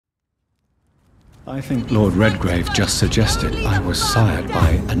I think Lord Redgrave just suggested I was sired by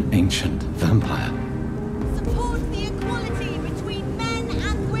an ancient vampire. Support the equality between men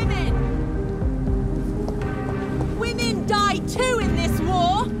and women. Women die too in this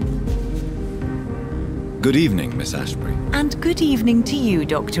war. Good evening, Miss Ashbury. And good evening to you,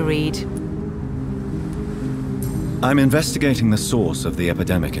 Dr. Reid. I'm investigating the source of the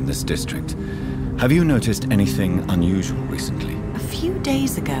epidemic in this district. Have you noticed anything unusual recently? A few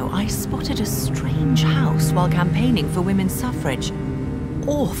days ago, I spotted a strange house while campaigning for women's suffrage.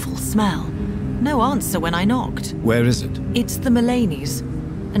 Awful smell. No answer when I knocked. Where is it? It's the Mullaneys,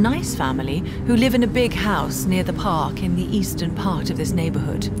 a nice family who live in a big house near the park in the eastern part of this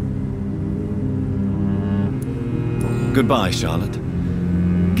neighborhood. Goodbye, Charlotte.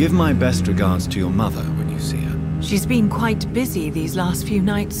 Give my best regards to your mother when you see her. She's been quite busy these last few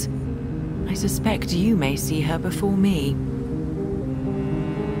nights. I suspect you may see her before me.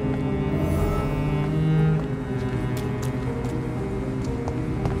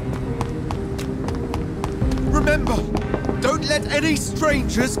 Remember, don't let any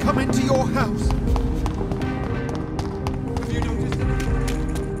strangers come into your house. Have you noticed anything?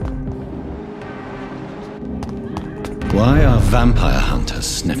 Why are vampire hunters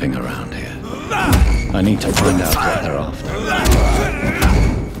sniffing around here? I need to find out what they're after.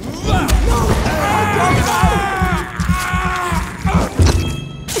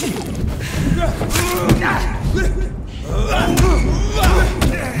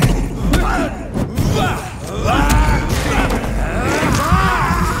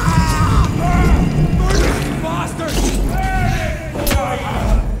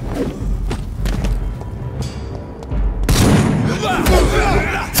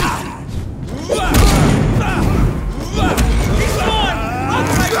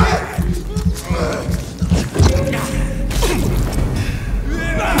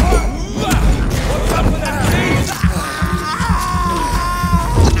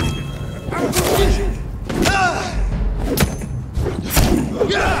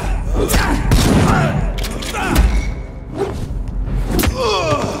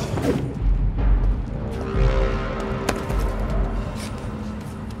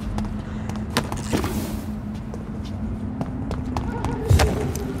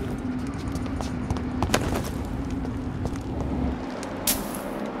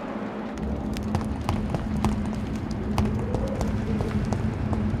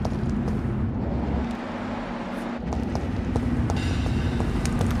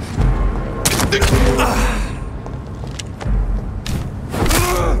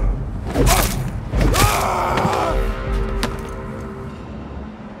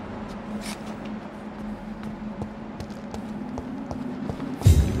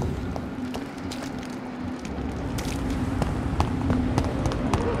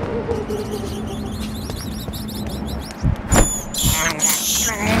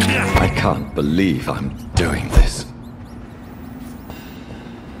 I can't believe I'm doing this.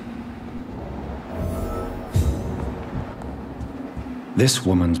 This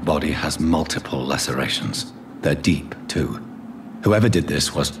woman's body has multiple lacerations. They're deep, too. Whoever did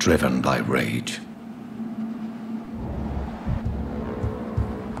this was driven by rage.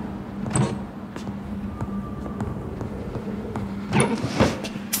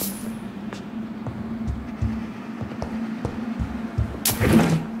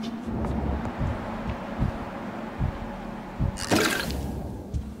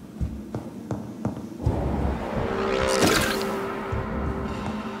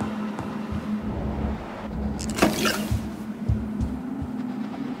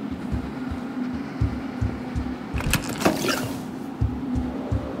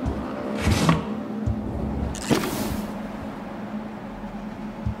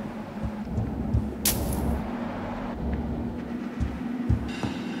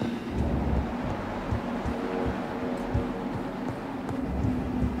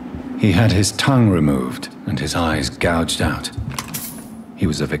 He had his tongue removed and his eyes gouged out. He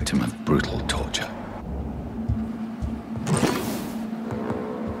was a victim of brutal torture.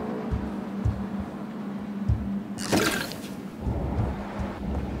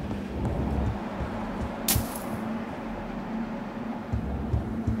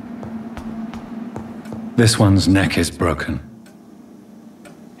 This one's neck is broken.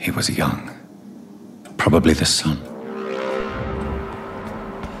 He was young. Probably the son.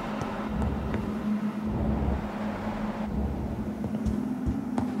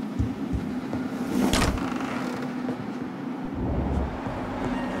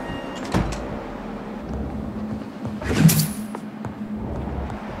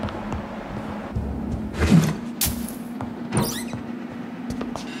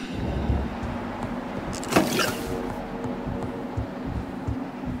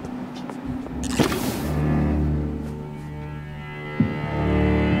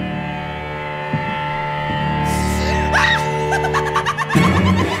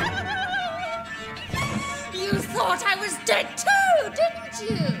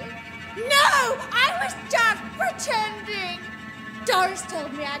 flowers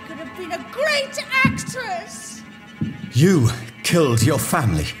told me I could have been a great actress. You killed your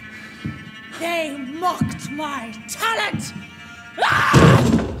family. They mocked my talent.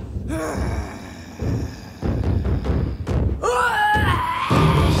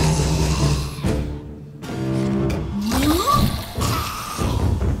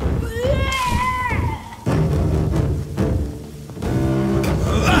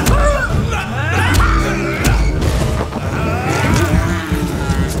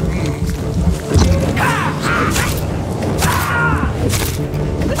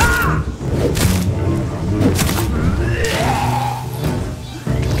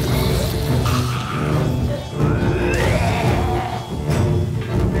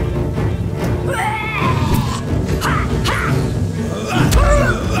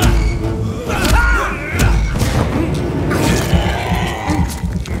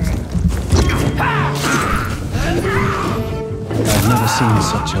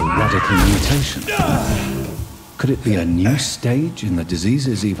 Such a radical mutation. Could it be a new stage in the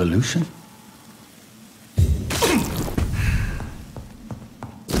disease's evolution?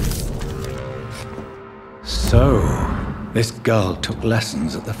 So, this girl took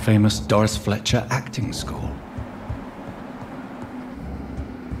lessons at the famous Doris Fletcher acting school.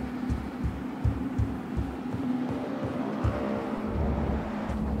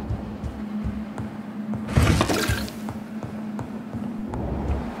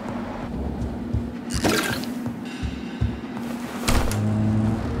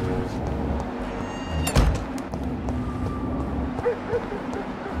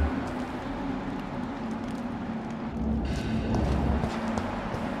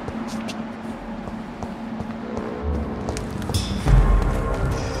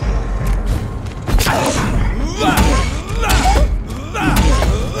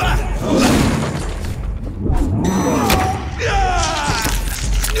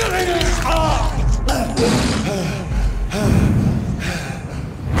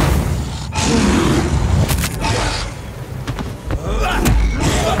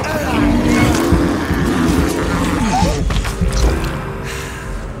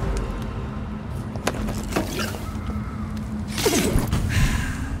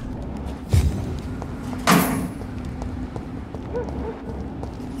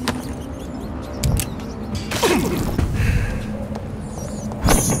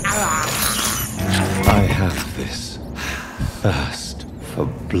 I have this thirst for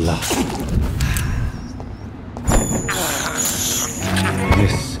blood.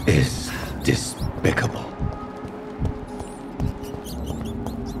 This is despicable.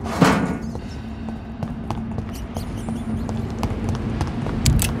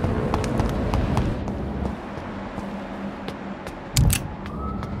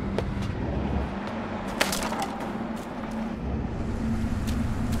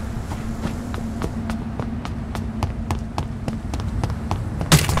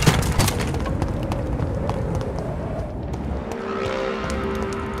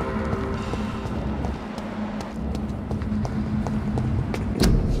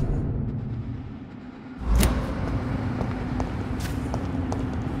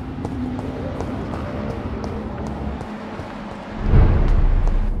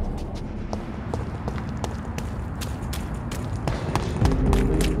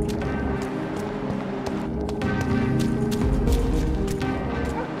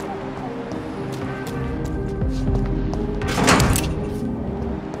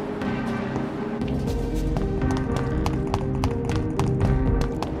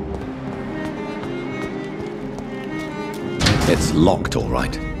 It's locked, all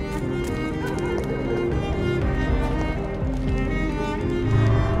right.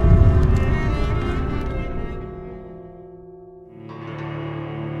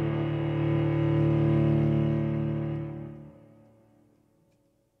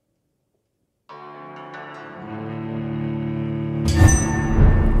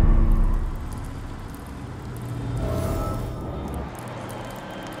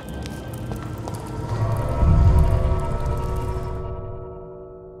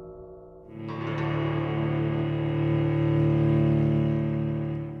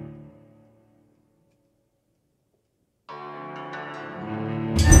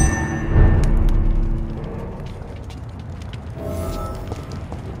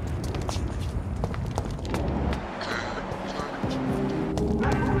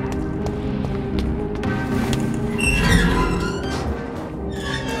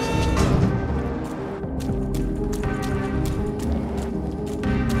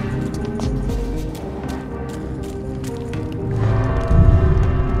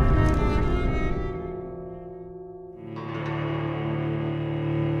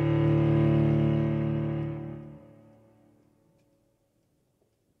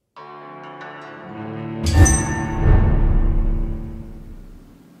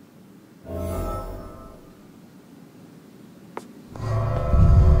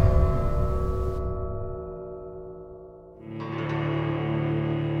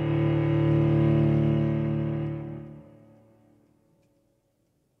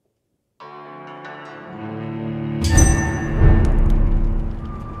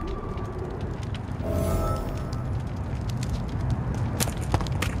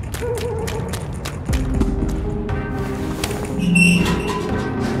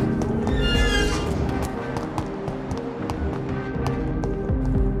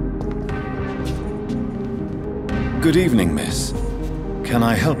 Good evening, miss. Can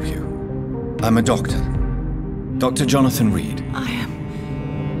I help you? I'm a doctor. Dr. Jonathan Reid. I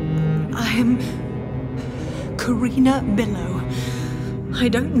am Karina Billow. I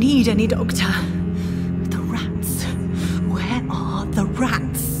don't need any doctor. The rats. Where are the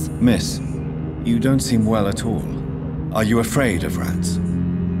rats? Miss, you don't seem well at all. Are you afraid of rats?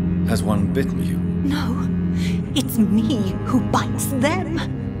 Has one bitten you? No, it's me who bites them.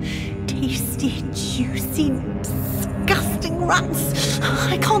 Tasty, juicy, disgusting rats.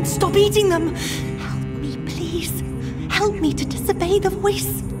 I can't stop eating them. Help me, please. Help me to disobey the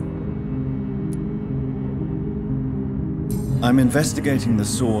voice. I'm investigating the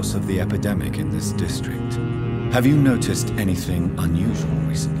source of the epidemic in this district. Have you noticed anything unusual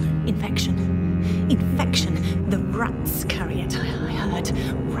recently? Infection. Infection. The rats carry it, I heard.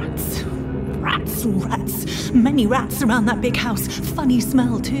 Rats. Rats. Rats. Many rats around that big house. Funny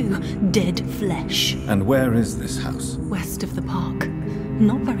smell, too. Dead flesh. And where is this house? West of the park.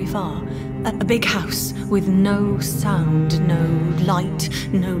 Not very far. A big house with no sound, no light,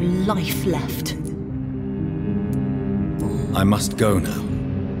 no life left. I must go now.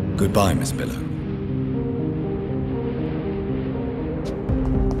 Goodbye, Miss Billow.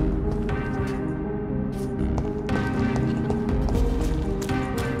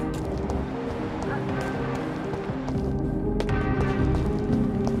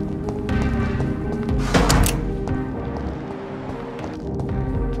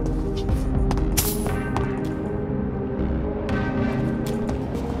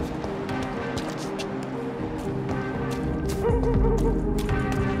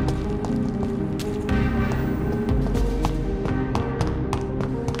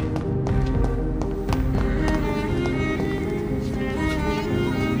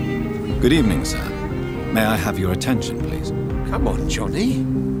 Good evening, sir. May I have your attention, please? Come on, Johnny.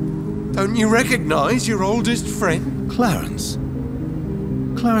 Don't you recognize your oldest friend? Clarence.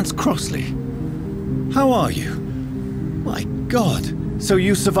 Clarence Crossley. How are you? My God. So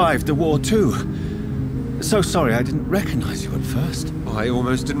you survived the war too. So sorry I didn't recognize you at first. I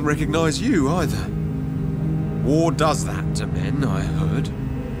almost didn't recognize you either. War does that to men, I heard.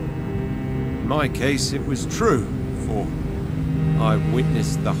 In my case, it was true, for I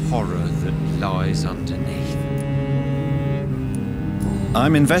witnessed the horror that lies underneath.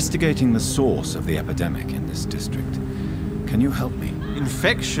 I'm investigating the source of the epidemic in this district. Can you help me?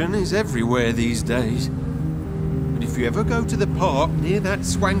 Infection is everywhere these days. But if you ever go to the park near that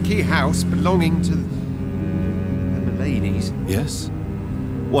swanky house belonging to the Mullaneys... Yes?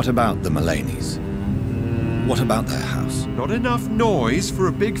 What about the Mullaneys? What about their house? Not enough noise for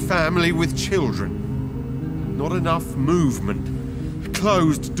a big family with children. Not enough movement.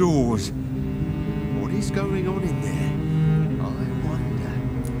 Closed doors. What is going on in there? I wonder.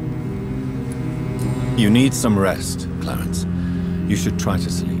 You need some rest, Clarence. You should try to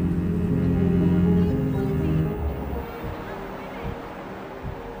sleep.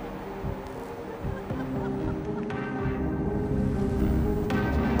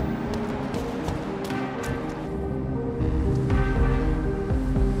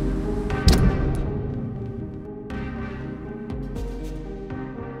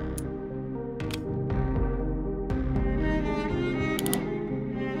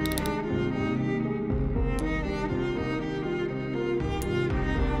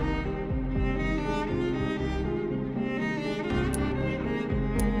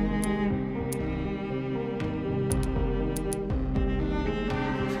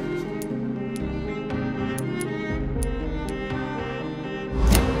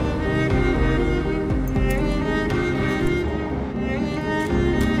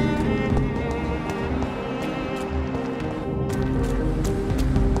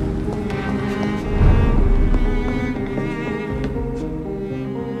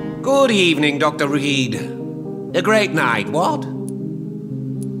 Good evening, Dr. Reid. A great night, what?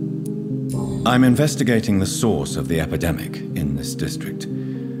 I'm investigating the source of the epidemic in this district.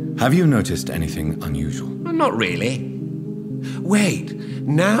 Have you noticed anything unusual? Not really. Wait,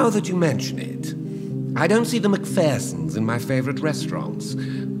 now that you mention it, I don't see the McPhersons in my favorite restaurants.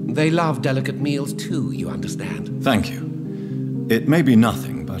 They love delicate meals too, you understand. Thank you. It may be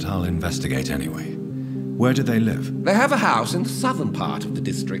nothing, but I'll investigate anyway. Where do they live? They have a house in the southern part of the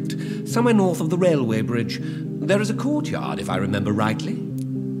district, somewhere north of the railway bridge. There is a courtyard, if I remember rightly.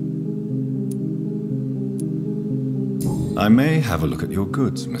 I may have a look at your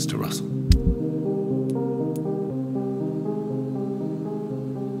goods, Mr. Russell.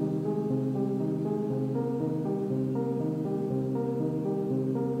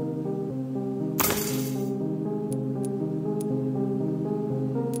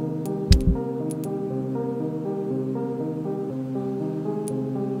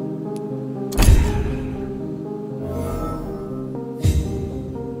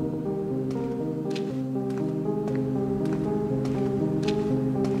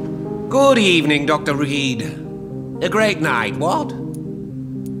 Good evening, Dr. Reid. A great night, what?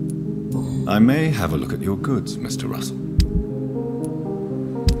 I may have a look at your goods, Mr. Russell.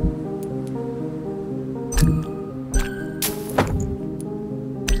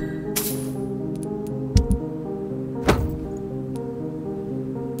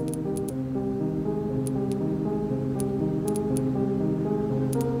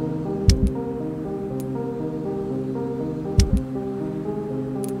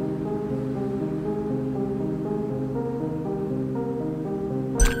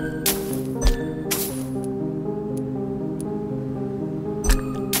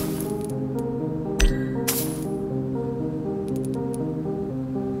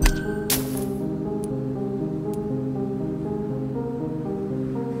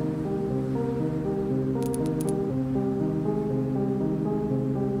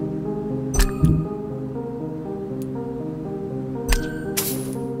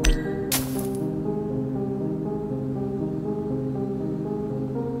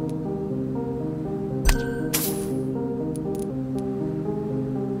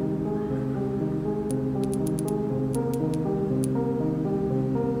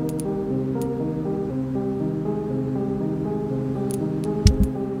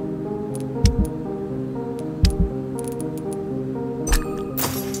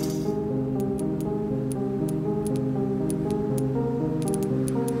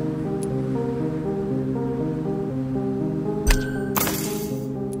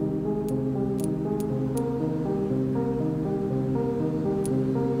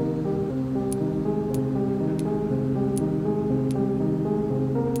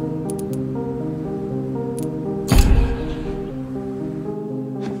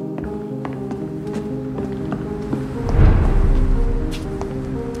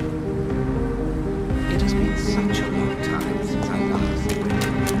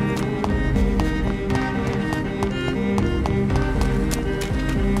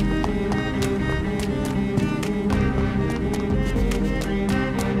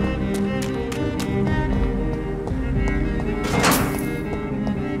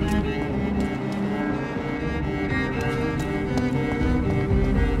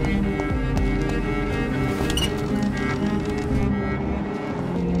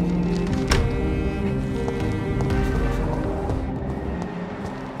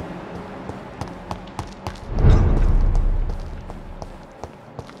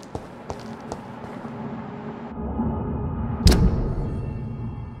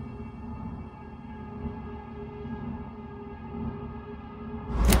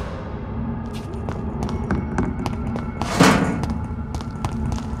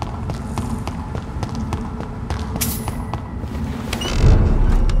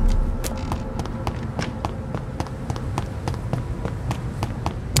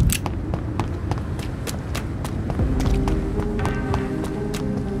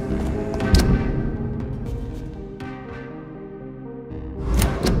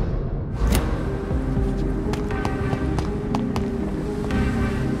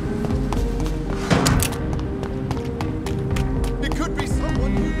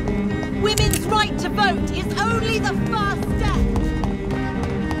 vote is only the first step.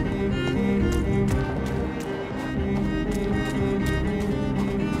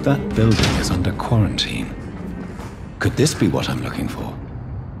 That building is under quarantine. Could this be what I'm looking for?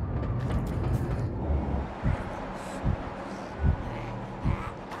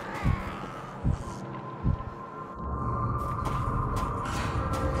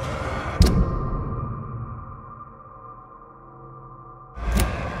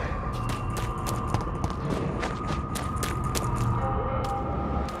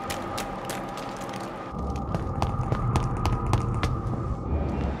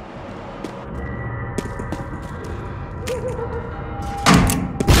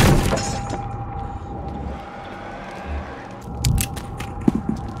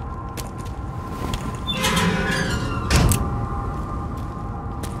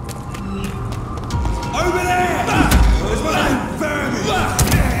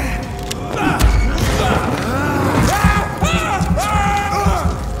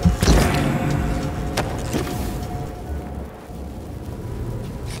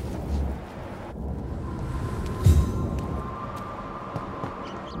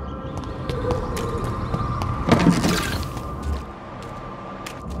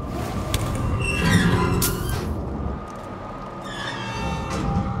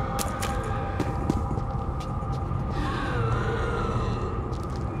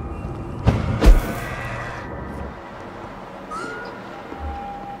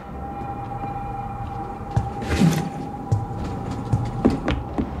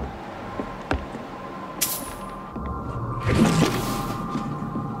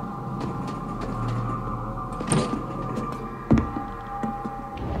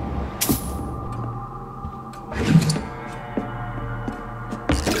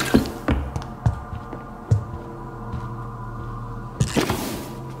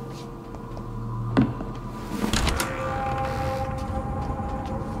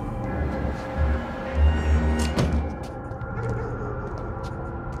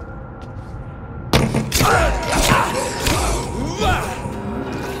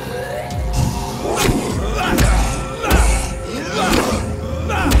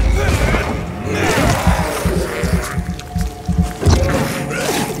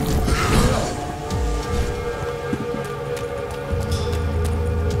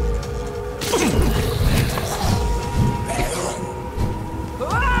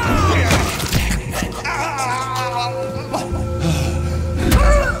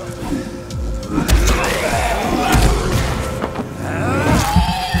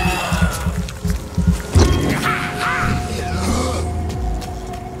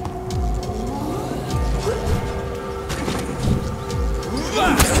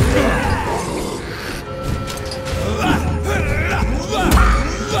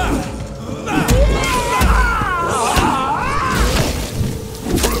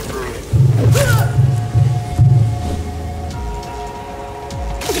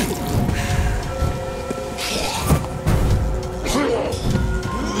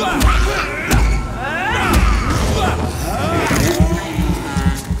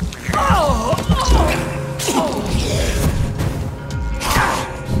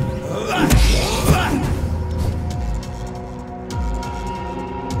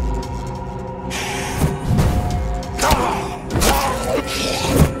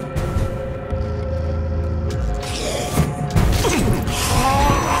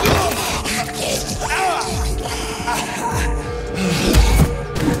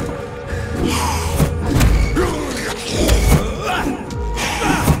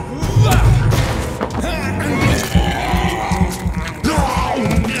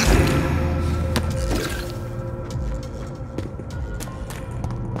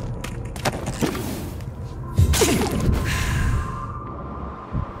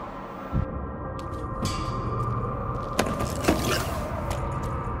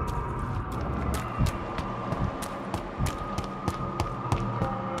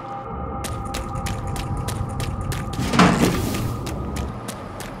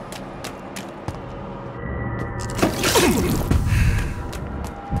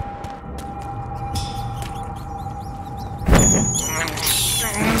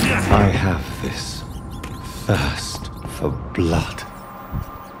 I have this thirst for blood.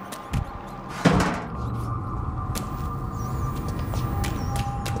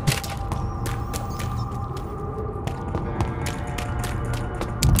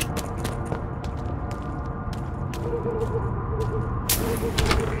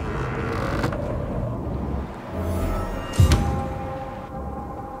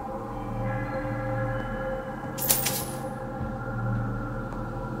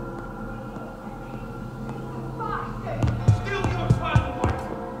 Still gonna fight!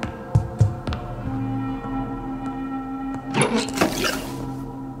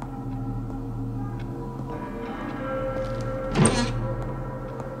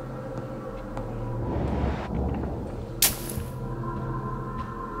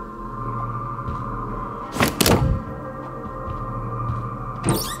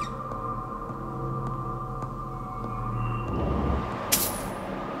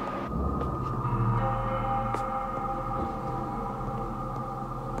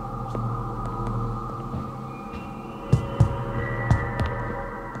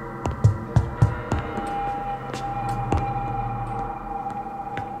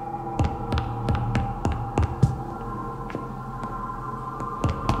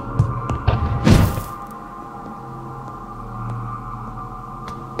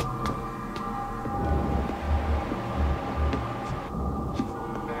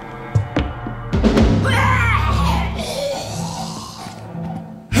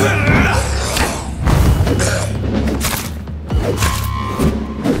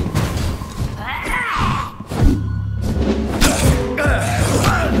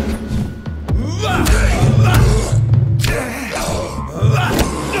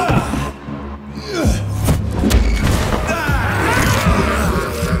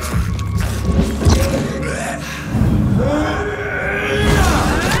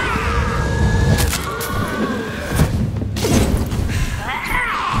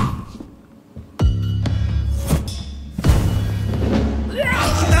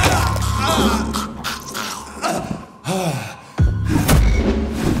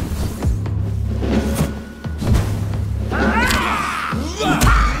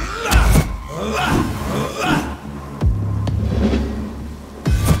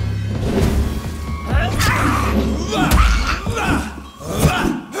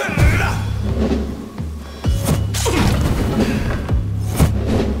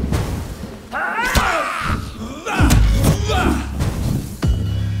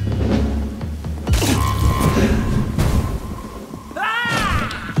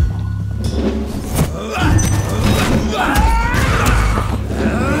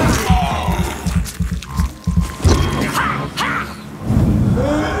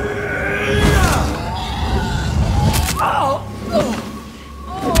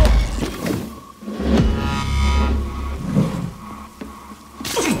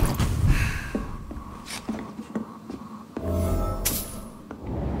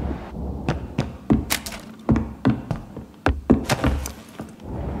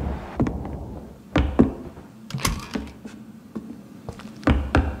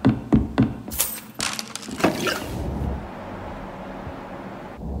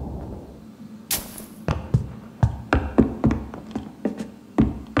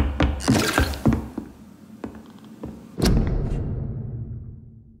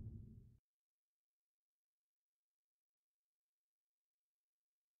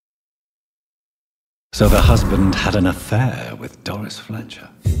 So the husband had an affair with Doris Fletcher.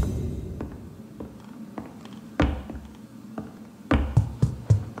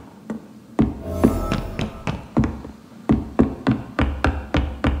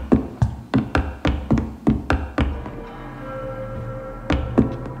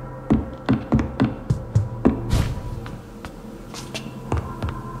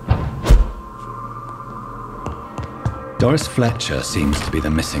 Doris Fletcher seems to be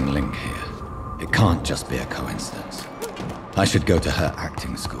the missing link here. It can't just be a coincidence. I should go to her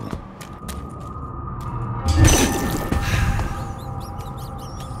acting school.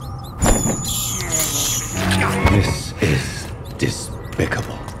 This is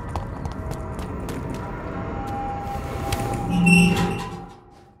despicable.